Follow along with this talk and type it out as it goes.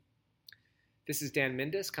This is Dan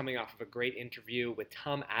Mindus coming off of a great interview with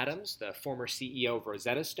Tom Adams, the former CEO of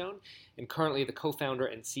Rosetta Stone and currently the co-founder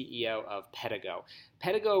and CEO of Pedigo.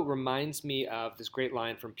 Pedigo reminds me of this great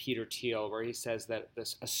line from Peter Thiel where he says that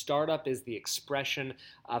a startup is the expression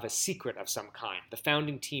of a secret of some kind. The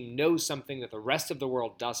founding team knows something that the rest of the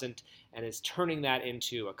world doesn't and is turning that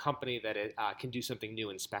into a company that can do something new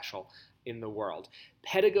and special in the world.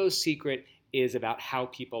 Pedigo's secret is about how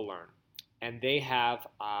people learn. And they have,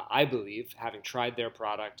 I believe, having tried their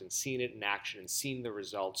product and seen it in action and seen the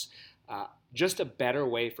results, just a better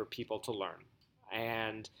way for people to learn.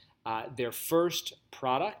 And their first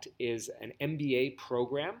product is an MBA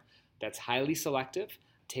program that's highly selective,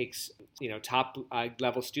 takes top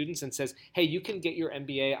level students and says, hey, you can get your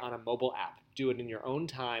MBA on a mobile app. Do it in your own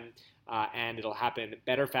time, and it'll happen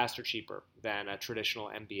better, faster, cheaper than a traditional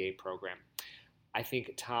MBA program. I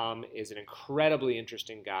think Tom is an incredibly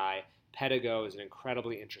interesting guy. Pedigo is an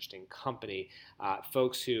incredibly interesting company.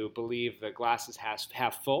 Folks who believe the glass is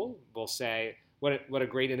half full will say, what a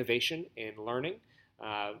great innovation in learning.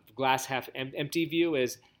 Glass half empty view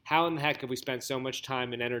is, how in the heck have we spent so much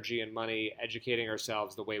time and energy and money educating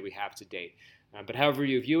ourselves the way we have to date? But however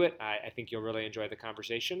you view it, I think you'll really enjoy the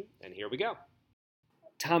conversation, and here we go.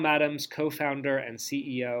 Tom Adams, co-founder and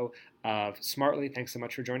CEO of Smartly, thanks so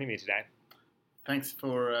much for joining me today. Thanks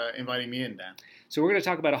for inviting me in, Dan. So we're going to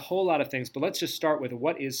talk about a whole lot of things, but let's just start with,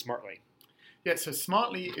 what is Smartly? Yeah, so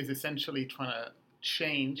Smartly is essentially trying to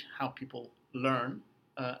change how people learn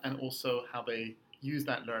and also how they use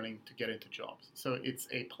that learning to get into jobs. So it's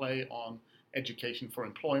a play on education for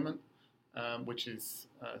employment, which is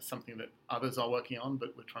something that others are working on,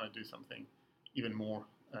 but we're trying to do something even more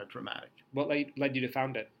dramatic. What led you to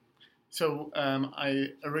found it? So I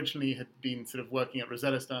originally had been sort of working at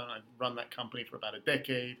Rosetta Stone. I'd run that company for about a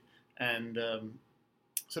decade and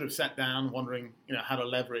sort of sat down wondering, how to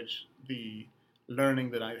leverage the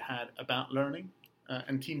learning that I had about learning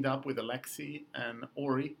and teamed up with Alexi and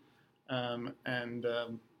Ori.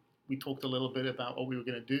 We talked a little bit about what we were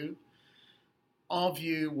going to do. Our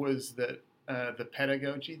view was that the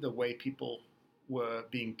pedagogy, the way people were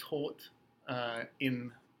being taught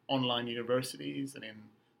in online universities and in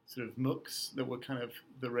sort of MOOCs that were kind of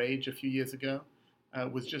the rage a few years ago,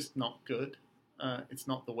 was just not good. It's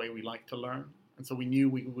not the way we like to learn. And so we knew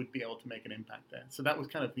we would be able to make an impact there. So that was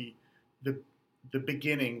kind of the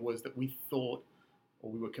beginning, was that we thought,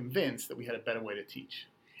 or we were convinced, that we had a better way to teach.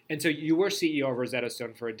 And so you were CEO of Rosetta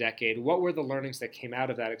Stone for a decade. What were the learnings that came out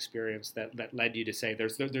of that experience that led you to say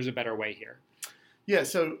there's a better way here? Yeah,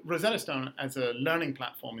 so Rosetta Stone as a learning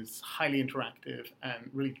platform is highly interactive and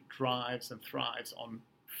really drives and thrives on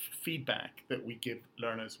feedback that we give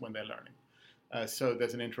learners when they're learning. So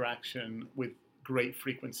there's an interaction with great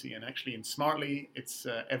frequency, and actually in Smartly, it's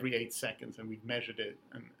every 8 seconds, and we've measured it,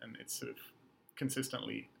 and it's sort of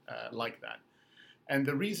consistently like that. And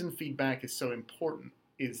the reason feedback is so important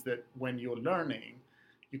is that when you're learning,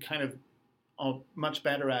 you kind of are much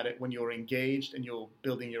better at it when you're engaged and you're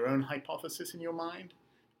building your own hypothesis in your mind,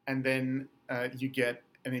 and then you get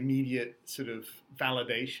an immediate sort of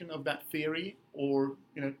validation of that theory or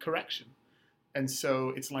correction. And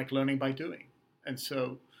so it's like learning by doing. And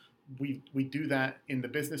so we do that in the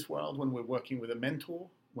business world when we're working with a mentor,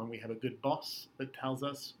 when we have a good boss that tells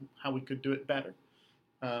us how we could do it better.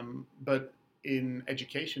 But in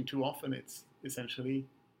education, too often it's essentially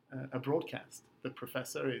a broadcast. The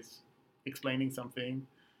professor is explaining something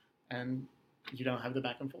and you don't have the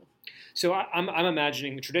back and forth. So I'm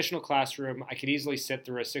imagining the traditional classroom, I could easily sit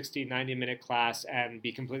through a 60, 90-minute class and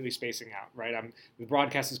be completely spacing out, right? The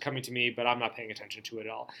broadcast is coming to me, but I'm not paying attention to it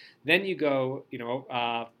at all. Then you go,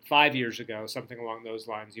 5 years ago, something along those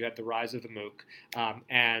lines, you had the rise of the MOOC.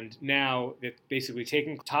 And now it's basically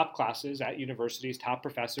taking top classes at universities, top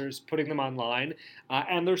professors, putting them online,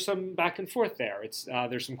 and there's some back and forth there.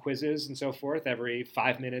 There's some quizzes and so forth every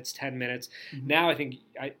 5 minutes, 10 minutes. Mm-hmm. Now I think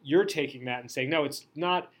you're taking that and saying, no, it's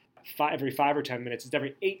not every 5 or 10 minutes, it's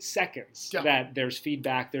every 8 seconds that there's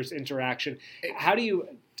feedback, there's interaction. What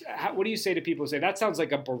do you say to people who say, that sounds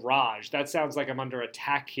like a barrage, that sounds like I'm under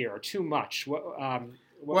attack here, or too much?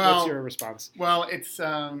 What's your response? Well, it's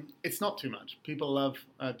not too much. People love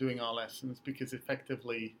doing our lessons because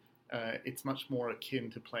effectively it's much more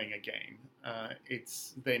akin to playing a game.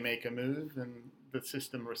 They make a move and the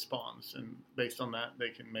system responds, and based on that they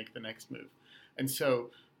can make the next move. And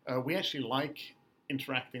so we actually like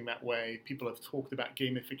interacting that way. People have talked about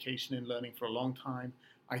gamification in learning for a long time.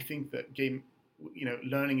 I think that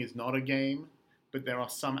learning is not a game, but there are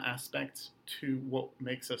some aspects to what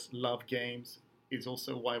makes us love games is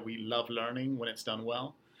also why we love learning when it's done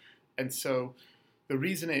well. And so the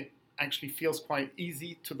reason it actually feels quite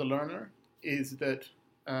easy to the learner is that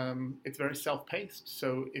it's very self-paced.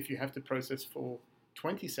 So if you have to process for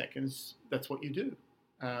 20 seconds, that's what you do.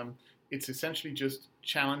 It's essentially just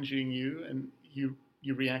challenging you, and you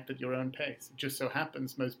react at your own pace. It just so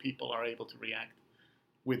happens most people are able to react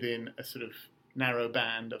within a sort of narrow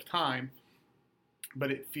band of time,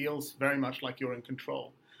 but it feels very much like you're in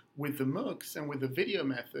control. With the MOOCs and with the video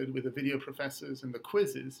method, with the video professors and the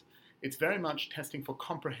quizzes, it's very much testing for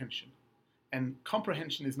comprehension. And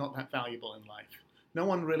comprehension is not that valuable in life. No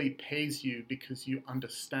one really pays you because you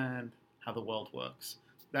understand how the world works.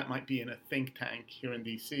 That might be in a think tank here in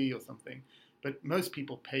DC or something. But most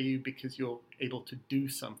people pay you because you're able to do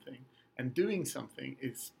something. And doing something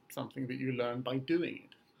is something that you learn by doing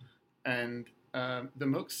it. And the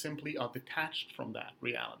MOOCs simply are detached from that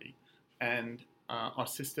reality. And our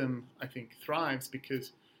system, I think, thrives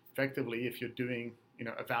because effectively, if you're doing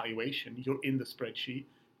evaluation, you're in the spreadsheet,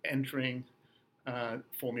 entering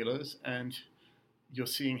formulas, and you're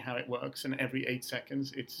seeing how it works. And every 8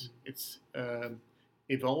 seconds, it's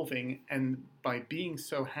evolving. And by being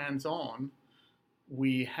so hands-on,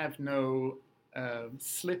 we have no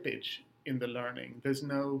slippage in the learning. There's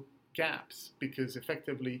no gaps because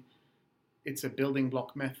effectively it's a building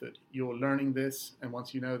block method. You're learning this, and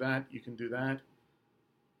once you know that, you can do that.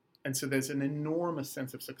 And so there's an enormous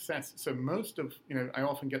sense of success. So most of, I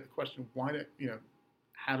often get the question,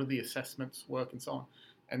 how do the assessments work and so on?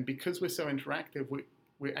 And because we're so interactive,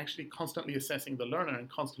 we're actually constantly assessing the learner and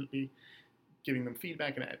constantly giving them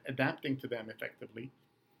feedback and adapting to them effectively.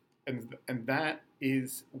 And that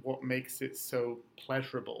is what makes it so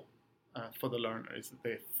pleasurable for the learner, is that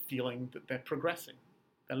they're feeling that they're progressing,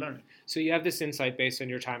 they're learning. So you have this insight based on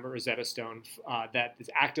your time at Rosetta Stone that this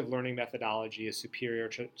active learning methodology is superior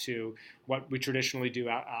to what we traditionally do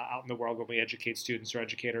out in the world when we educate students or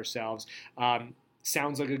educate ourselves.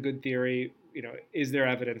 Sounds like a good theory. Is there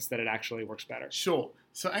evidence that it actually works better? Sure.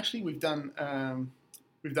 So actually, we've done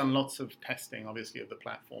lots of testing, obviously, of the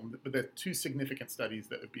platform, but there are 2 significant studies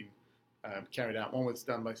that have been carried out. One was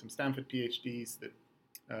done by some Stanford PhDs that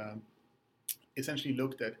essentially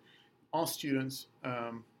looked at our students,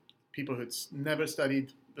 people who had never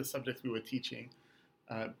studied the subjects we were teaching,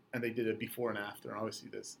 and they did a before and after. And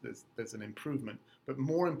obviously, there's an improvement. But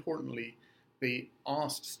more importantly, they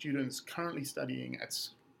asked students currently studying at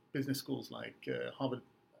business schools like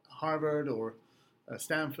Harvard or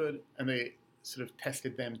Stanford, and they sort of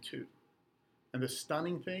tested them too. And the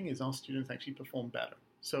stunning thing is our students actually perform better.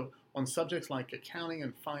 So on subjects like accounting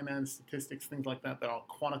and finance, statistics, things like that are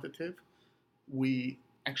quantitative, we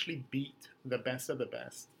actually beat the best of the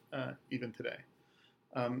best even today.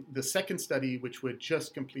 The second study, which we're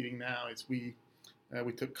just completing now, is we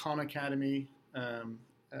took Khan Academy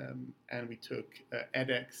and we took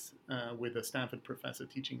edX with a Stanford professor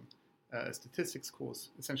teaching a statistics course,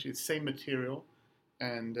 essentially the same material,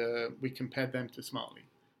 and we compared them to Smartly.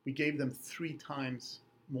 We gave them 3 times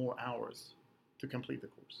more hours to complete the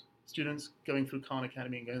course. Students going through Khan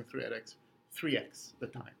Academy and going through edX, 3x the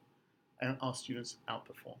time. And our students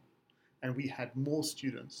outperform. And we had more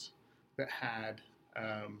students that had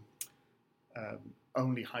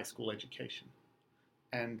only high school education.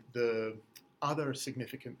 And the other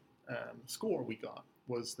significant score we got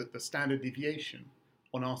was that the standard deviation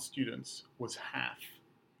on our students was half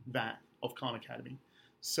that of Khan Academy.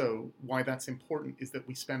 So why that's important is that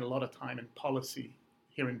we spend a lot of time in policy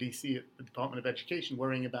here in DC at the Department of Education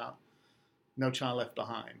worrying about No Child Left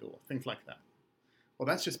Behind or things like that. Well,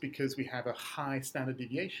 that's just because we have a high standard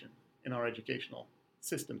deviation in our educational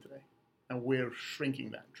system today, and we're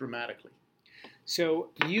shrinking that dramatically. So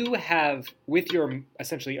you have, with your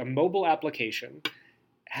essentially a mobile application,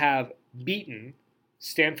 have beaten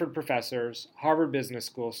Stanford professors, Harvard Business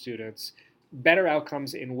School students, better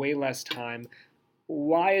outcomes in way less time.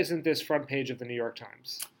 Why isn't this front page of the New York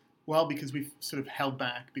Times? Well, because we've sort of held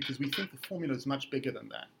back, because we think the formula is much bigger than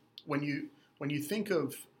that. When you think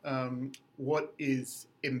of what is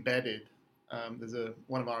embedded, there's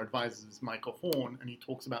one of our advisors is Michael Horn, and he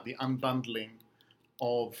talks about the unbundling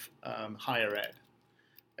of higher ed.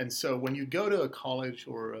 And so when you go to a college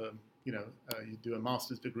or you do a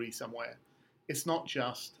master's degree somewhere, it's not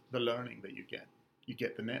just the learning that you get. You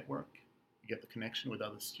get the network, you get the connection with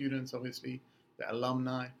other students, obviously, the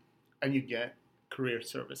alumni, and you get career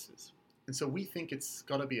services. And so we think it's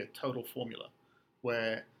got to be a total formula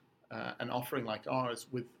where an offering like ours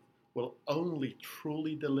will only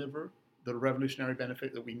truly deliver the revolutionary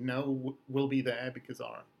benefit that we know will be there because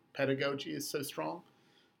our pedagogy is so strong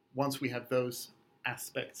once we have those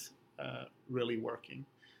aspects really working.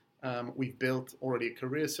 We've built already a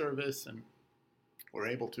career service, and we're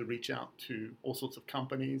able to reach out to all sorts of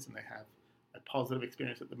companies, and they have a positive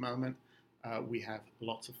experience at the moment. We have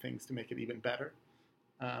lots of things to make it even better.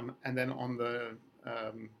 And then on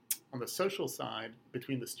the social side,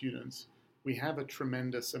 between the students, we have a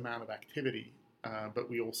tremendous amount of activity, but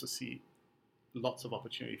we also see lots of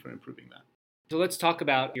opportunity for improving that. So let's talk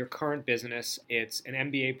about your current business. It's an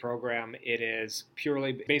MBA program. It is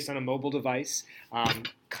purely based on a mobile device,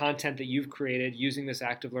 content that you've created using this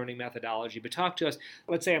active learning methodology. But talk to us.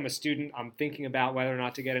 Let's say I'm a student. I'm thinking about whether or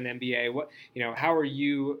not to get an MBA. How are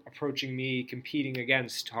you approaching me competing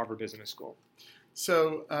against Harvard Business School?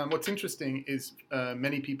 So what's interesting is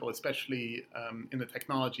many people, especially in the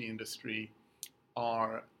technology industry,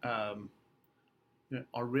 are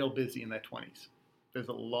real busy in their 20s. There's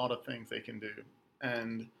a lot of things they can do.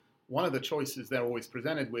 And one of the choices they're always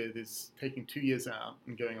presented with is taking 2 years out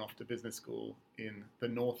and going off to business school in the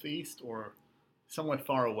Northeast or somewhere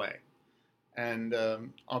far away. And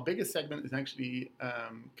our biggest segment is actually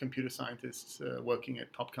computer scientists working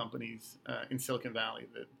at top companies in Silicon Valley.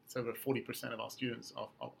 It's over 40% of our students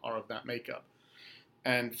are of that makeup.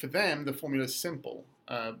 And for them, the formula is simple.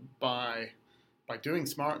 By doing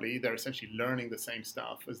smartly, they're essentially learning the same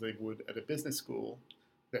stuff as they would at a business school.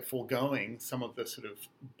 They're foregoing some of the sort of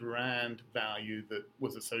brand value that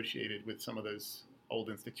was associated with some of those old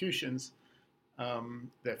institutions.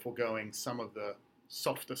 They're foregoing some of the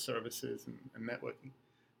softer services and networking.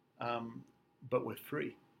 But we're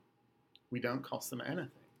free. We don't cost them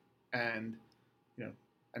anything. And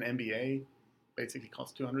an MBA basically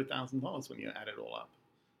costs $200,000 when you add it all up.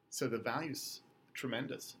 So the value's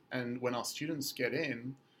tremendous. And when our students get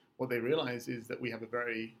in, what they realize is that we have a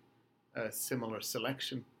very similar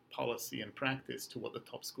selection policy and practice to what the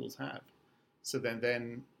top schools have. So they're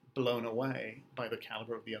then blown away by the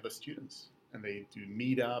caliber of the other students. And they do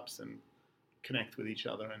meetups and connect with each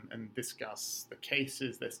other and discuss the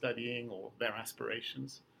cases they're studying or their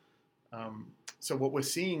aspirations. So what we're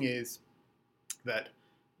seeing is that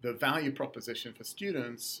the value proposition for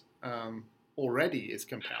students already is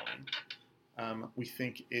compelling. We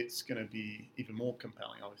think it's going to be even more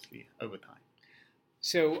compelling, obviously, over time.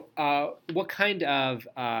 So, what kind of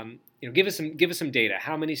give us some data?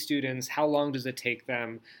 How many students? How long does it take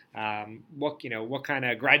them? What kind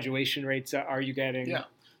of graduation rates are you getting? Yeah,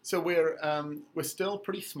 so we're still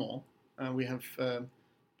pretty small. But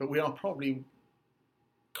we are probably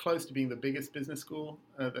close to being the biggest business school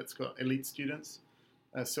that's got elite students.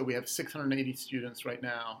 So we have 680 students right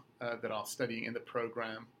now that are studying in the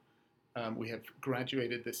program. We have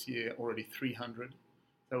graduated this year already 300.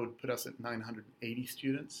 That would put us at 980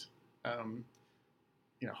 students.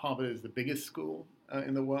 Harvard is the biggest school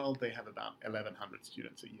in the world. They have about 1,100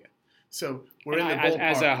 students a year. So we're in the ballpark.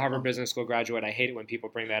 As a Harvard Business School graduate, I hate it when people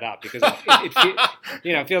bring that up because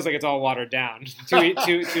it feels like it's all watered down,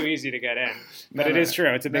 too easy to get in. But it is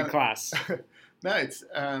true. It's a big class. No,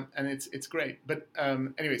 it's great. But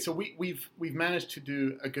anyway, so we've managed to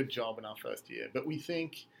do a good job in our first year. But we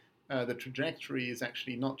think the trajectory is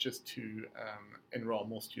actually not just to enroll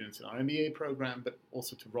more students in our MBA program, but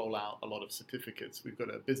also to roll out a lot of certificates. We've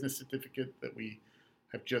got a business certificate that we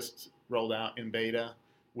have just rolled out in beta,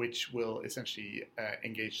 which will essentially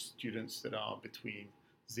engage students that are between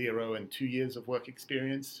 0 and 2 years of work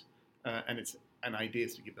experience. And it's an idea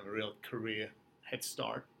is to give them a real career head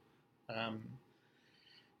start.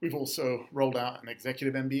 We've also rolled out an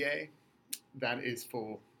executive MBA. That is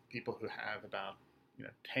for people who have about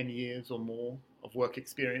 10 years or more of work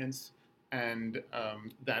experience. And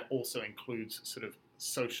that also includes sort of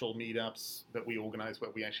social meetups that we organize where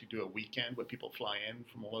we actually do a weekend where people fly in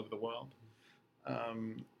from all over the world.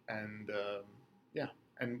 And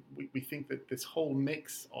we think that this whole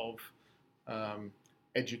mix of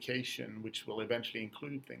education, which will eventually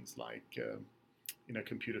include things like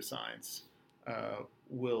computer science,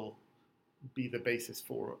 will be the basis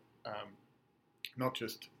for not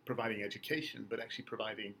just providing education, but actually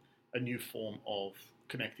providing a new form of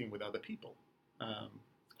connecting with other people.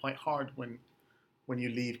 It's quite hard when you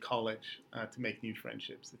leave college to make new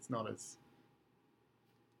friendships. It's not as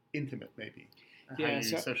intimate, maybe. How you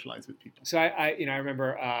socialize with people. So I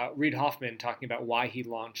remember Reid Hoffman talking about why he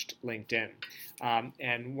launched LinkedIn,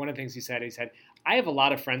 and one of the things he said, I have a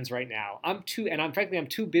lot of friends right now. I'm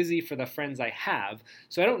too busy for the friends I have,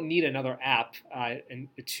 so I don't need another app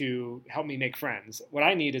to help me make friends. What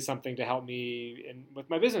I need is something to help me with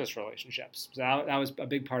my business relationships. So that was a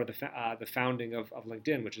big part of the founding of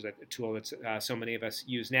LinkedIn, which is a tool that so many of us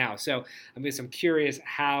use now. So I'm curious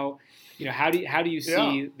how do you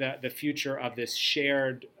see the future of this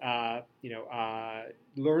shared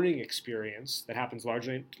learning experience that happens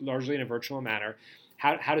largely in a virtual manner?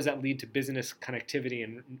 How does that lead to business connectivity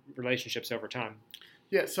and relationships over time?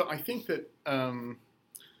 Yeah, so I think that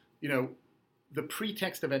the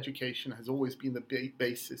pretext of education has always been the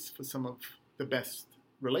basis for some of the best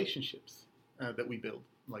relationships that we build.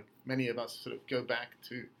 Like many of us sort of go back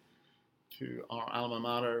to our alma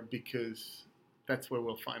mater because that's where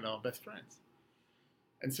we'll find our best friends.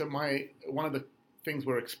 And so one of the things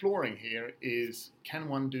we're exploring here is, can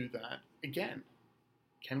one do that again?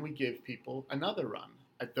 Can we give people another run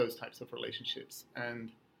at those types of relationships?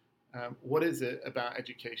 And what is it about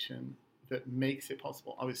education that makes it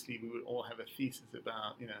possible? Obviously, we would all have a thesis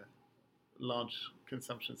about, large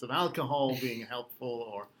consumptions of alcohol being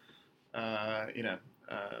helpful, or,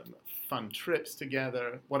 fun trips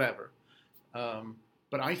together, whatever.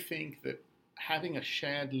 But I think that having a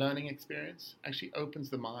shared learning experience actually opens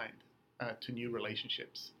the mind to new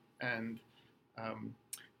relationships. And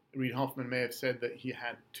Reid Hoffman may have said that he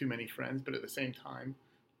had too many friends, but at the same time,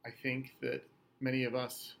 I think that many of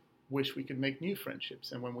us wish we could make new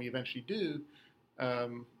friendships. And when we eventually do,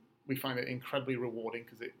 we find it incredibly rewarding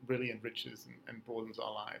because it really enriches and broadens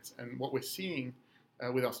our lives. And what we're seeing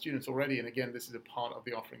with our students already, and again, this is a part of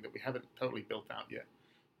the offering that we haven't totally built out yet.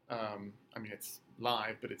 It's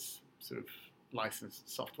live, but it's sort of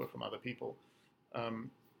licensed software from other people.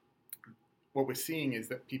 What we're seeing is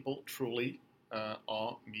that people truly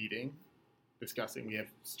are meeting, discussing. We have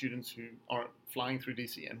students who are flying through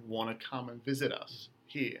DC and want to come and visit us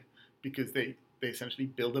here because they essentially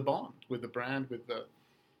build a bond with the brand, with the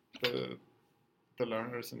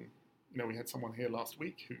learners. And we had someone here last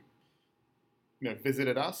week who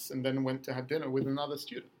visited us and then went to have dinner with another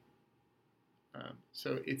student.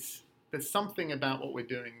 So there's something about what we're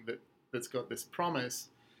doing that's got this promise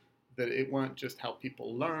that it won't just help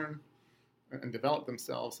people learn and develop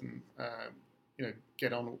themselves and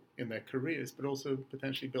get on in their careers, but also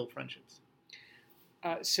potentially build friendships.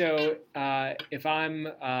 So if I'm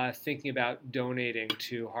thinking about donating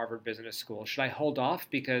to Harvard Business School, should I hold off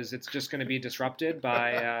because it's just going to be disrupted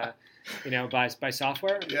by by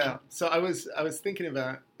software? Yeah. So I was thinking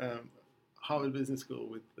about Harvard Business School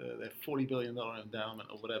with their $40 billion endowment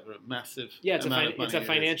or whatever, massive. Yeah, it's a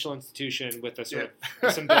financial institution with a sort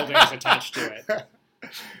of some buildings attached to it.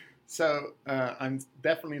 So I'm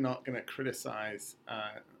definitely not going to criticize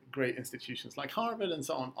great institutions like Harvard and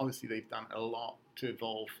so on. Obviously, they've done a lot to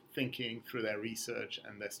evolve thinking through their research,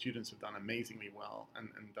 and their students have done amazingly well and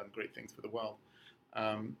done great things for the world.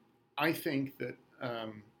 I think that,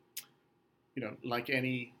 like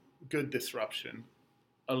any good disruption,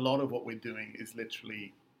 a lot of what we're doing is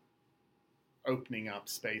literally opening up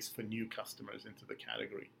space for new customers into the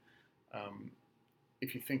category.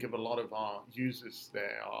 If you think of a lot of our users,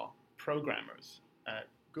 they are programmers at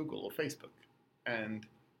Google or Facebook, and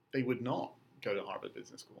they would not go to Harvard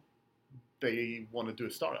Business School. They want to do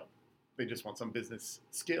a startup. They just want some business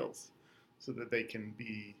skills so that they can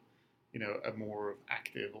be, a more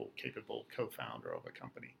active or capable co-founder of a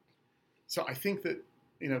company. So I think that,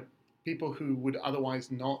 people who would otherwise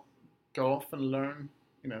not go off and learn,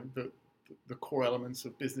 the core elements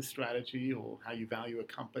of business strategy or how you value a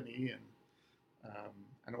company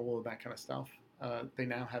and all of that kind of stuff, they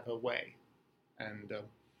now have a way. And,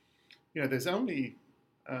 there's only,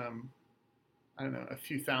 a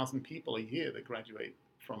few thousand people a year that graduate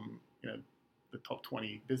from, the top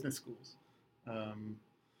 20 business schools.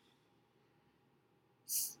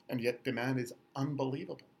 And yet demand is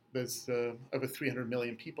unbelievable. There's over 300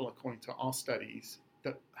 million people, according to our studies,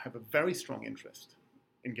 that have a very strong interest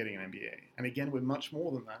in getting an MBA. And again, we're much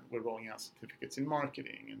more than that. We're rolling out certificates in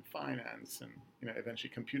marketing and finance and eventually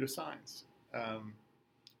computer science.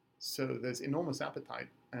 So there's enormous appetite.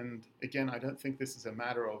 And again, I don't think this is a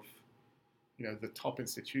matter of the top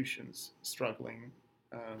institutions struggling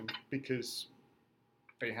because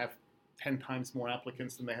they have 10 times more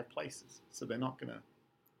applicants than they have places. So they're not going to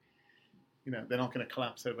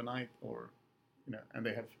collapse overnight, or and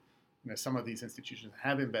they have some of these institutions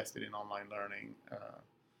have invested in online learning.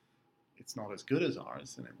 It's not as good as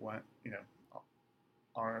ours, and it won't.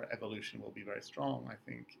 Our evolution will be very strong, I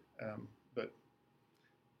think. But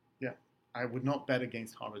yeah, I would not bet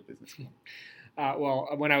against Harvard Business School. Well,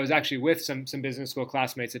 when I was actually with some business school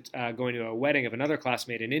classmates going to a wedding of another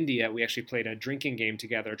classmate in India, we actually played a drinking game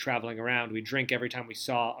together, traveling around. We drink every time we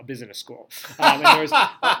saw a business school. And there was,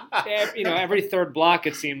 every third block,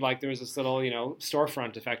 it seemed like there was this little,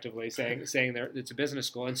 storefront, effectively saying there it's a business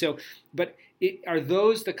school. And so, but are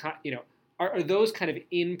those are those kind of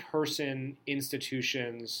in-person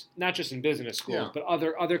institutions, not just in business schools, but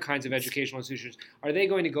other kinds of educational institutions, are they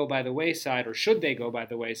going to go by the wayside, or should they go by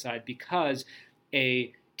the wayside because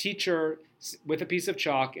a teacher with a piece of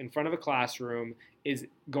chalk in front of a classroom is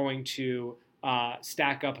going to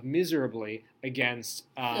stack up miserably against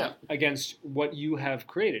what you have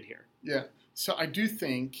created here? Yeah. So I do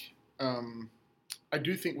think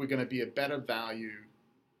we're going to be a better value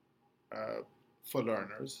for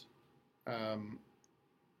learners. Um,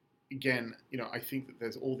 Again, I think that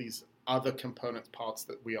there's all these other components, parts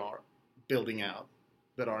that we are building out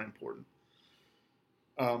that are important.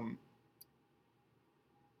 Um,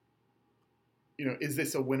 is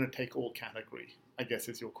this a winner take all category? I guess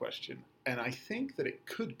is your question, and I think that it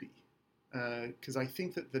could be, because I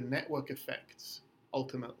think that the network effects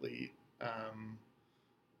ultimately,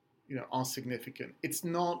 are significant.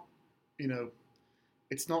 You know,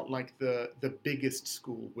 it's not like the biggest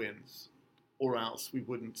school wins, or else we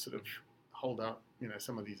wouldn't sort of hold up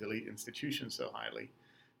some of these elite institutions so highly.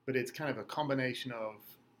 But it's kind of a combination of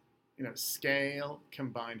scale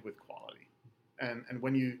combined with quality, and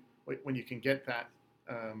when you can get that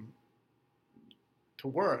to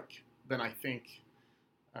work, then I think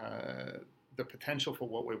the potential for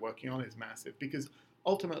what we're working on is massive. Because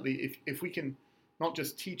ultimately, if we can not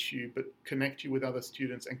just teach you, but connect you with other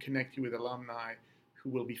students and connect you with alumni who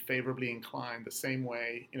will be favorably inclined the same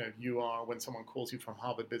way you are when someone calls you from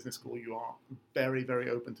Harvard Business School, you are very, very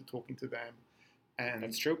open to talking to them. And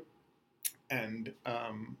that's true. And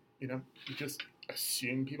you just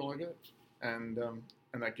assume people are good, and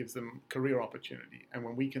that gives them career opportunity. And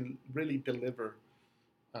when we can really deliver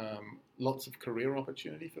lots of career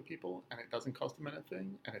opportunity for people, and it doesn't cost them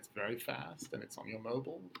anything, and it's very fast, and it's on your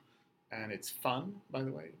mobile, and it's fun, by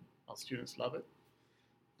the way, our students love it,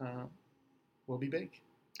 we'll be big.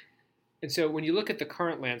 And so when you look at the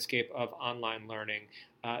current landscape of online learning,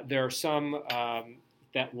 there are some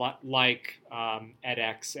that like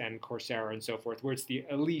edX and Coursera and so forth, where it's the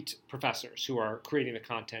elite professors who are creating the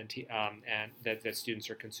content and that students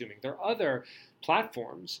are consuming. There are other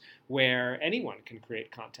platforms where anyone can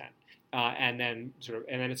create content. And then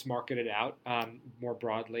it's marketed out more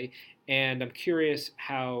broadly. And I'm curious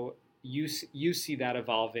how you see that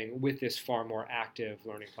evolving with this far more active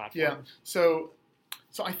learning platform. Yeah. So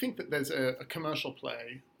I think that there's a commercial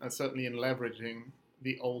play, certainly in leveraging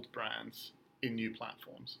the old brands in new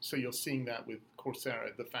platforms. So you're seeing that with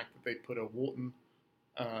Coursera, the fact that they put a Wharton,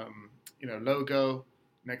 logo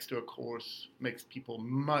next to a course makes people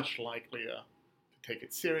much likelier to take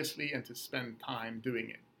it seriously and to spend time doing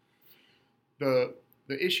it. The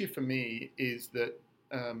issue for me is that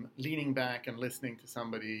leaning back and listening to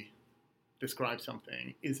somebody describe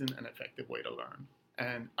something isn't an effective way to learn.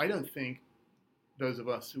 And I don't think those of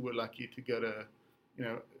us who were lucky to go to,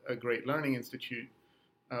 a great learning institute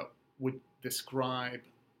would describe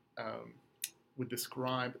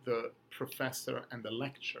the professor and the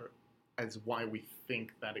lecture as why we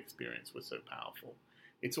think that experience was so powerful.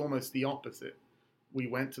 It's almost the opposite. We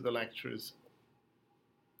went to the lectures,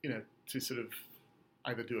 to sort of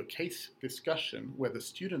either do a case discussion where the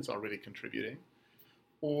students are really contributing,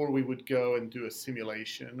 or we would go and do a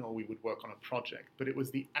simulation, or we would work on a project. But it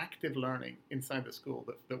was the active learning inside the school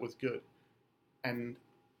that was good. And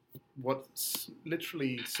what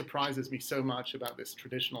literally surprises me so much about this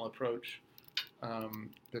traditional approach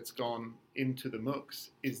that's gone into the MOOCs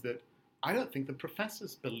is that I don't think the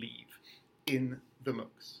professors believe in the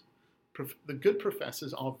MOOCs. The good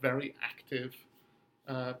professors are very active,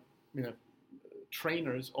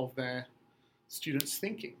 trainers of their students'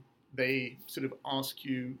 thinking. They sort of ask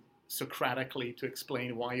you Socratically to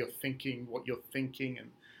explain why you're thinking what you're thinking, and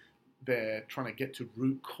they're trying to get to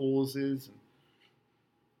root causes.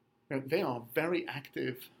 And they are very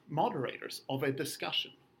active moderators of a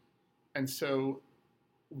discussion. And so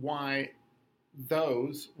why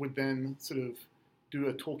those would then sort of do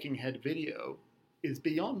a talking head video is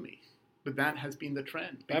beyond me. But that has been the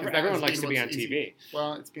trend. Everyone likes to be on TV.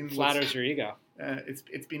 Well, it's been flatters your ego.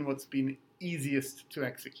 It's been what's been easiest to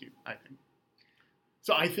execute, I think.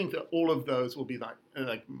 So I think that all of those will be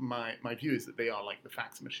like my view is that they are like the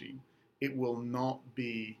fax machine. It will not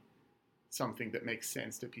be something that makes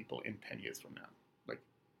sense to people in 10 years from now. Like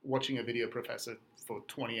watching a video professor for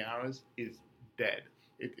 20 hours is dead.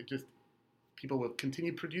 It just, people will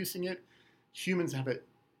continue producing it. Humans have it,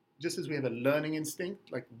 just as we have a learning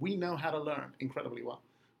instinct, like we know how to learn incredibly well.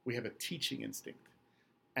 We have a teaching instinct.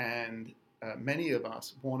 And many of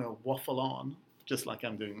us want to waffle on, just like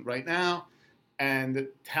I'm doing right now, and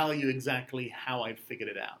tell you exactly how I've figured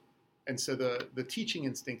it out. And so the teaching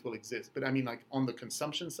instinct will exist. But I mean, like on the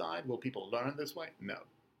consumption side, will people learn this way? No.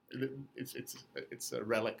 It's a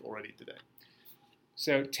relic already today.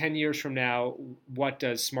 So 10 years from now, what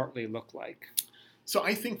does Smartly look like? So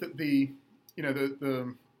I think that the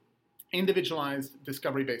individualized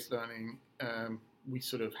discovery-based learning we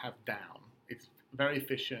sort of have down. It's very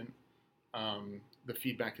efficient. The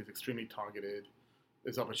feedback is extremely targeted.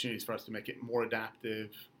 There's opportunities for us to make it more adaptive,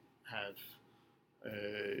 have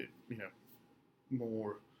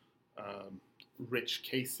more rich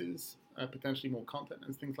cases, potentially more content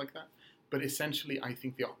and things like that. But essentially, I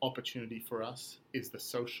think the opportunity for us is the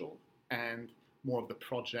social and more of the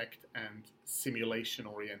project and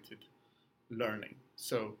simulation-oriented learning.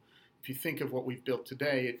 So if you think of what we've built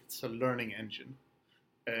today, it's a learning engine.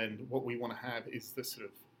 And what we want to have is the sort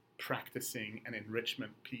of practicing and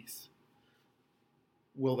enrichment piece.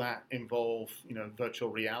 Will that involve, virtual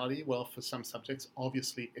reality? Well, for some subjects,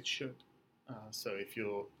 obviously it should. So if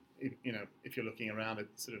you're looking around at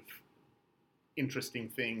sort of interesting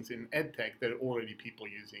things in EdTech, there are already people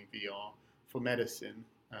using VR for medicine.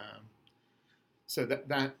 So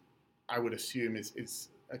that I would assume is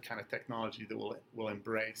a kind of technology that we'll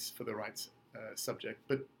embrace for the right subject.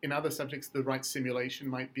 But in other subjects, the right simulation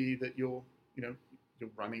might be that you're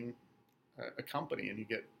running a company and you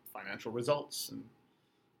get financial results, and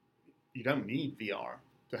you don't need VR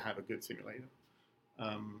to have a good simulator.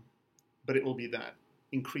 But it will be that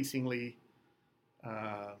increasingly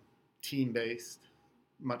team-based,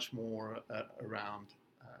 much more around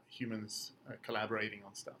humans collaborating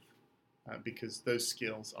on stuff, because those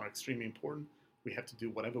skills are extremely important. We have to do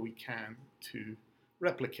whatever we can to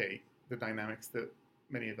replicate the dynamics that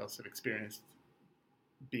many of us have experienced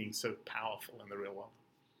being so powerful in the real world.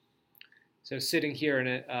 So sitting here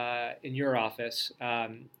in your office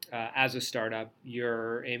as a startup,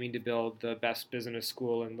 you're aiming to build the best business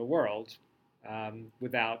school in the world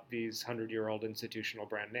without these 100-year-old institutional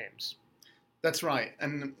brand names. That's right,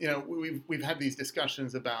 and we've had these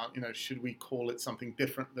discussions about should we call it something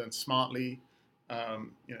different than Smartly?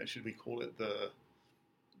 Should we call it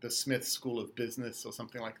the Smith School of Business or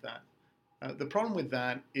something like that? The problem with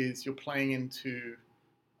that is you're playing into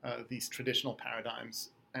these traditional paradigms,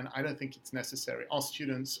 and I don't think it's necessary. Our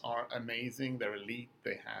students are amazing; they're elite.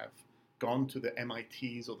 They have gone to the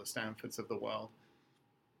MITs or the Stanfords of the world.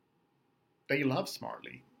 They love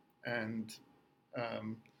Smartly, and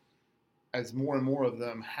as more and more of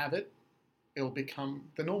them have it, it'll become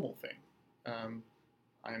the normal thing.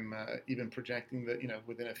 I'm even projecting that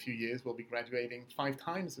within a few years we'll be graduating 5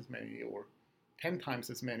 times as many or 10 times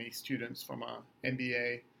as many students from our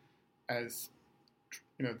MBA as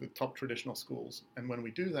the top traditional schools. And when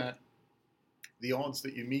we do that, the odds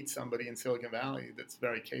that you meet somebody in Silicon Valley that's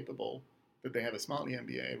very capable, that they have a Smartly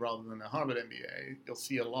MBA rather than a Harvard MBA, you'll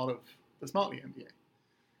see a lot of the Smartly MBA,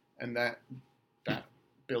 and that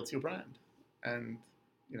builds your brand. And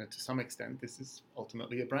to some extent, this is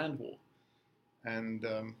ultimately a brand war. And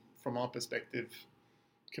from our perspective,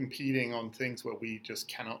 competing on things where we just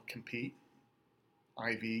cannot compete,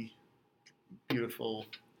 Ivy, beautiful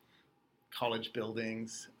college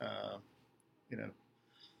buildings,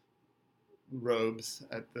 robes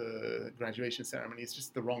at the graduation ceremony, is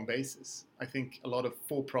just the wrong basis. I think a lot of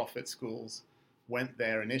for-profit schools went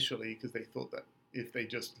there initially because they thought that if they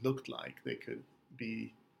just looked like they could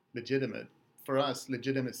be legitimate. For us,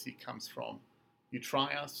 legitimacy comes from you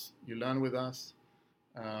try us, you learn with us.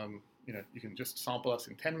 You can just sample us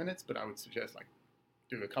in 10 minutes, but I would suggest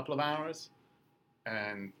do a couple of hours,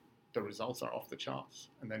 and the results are off the charts,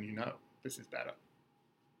 and then this is better.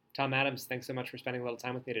 Tom Adams, thanks so much for spending a little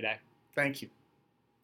time with me today. Thank you.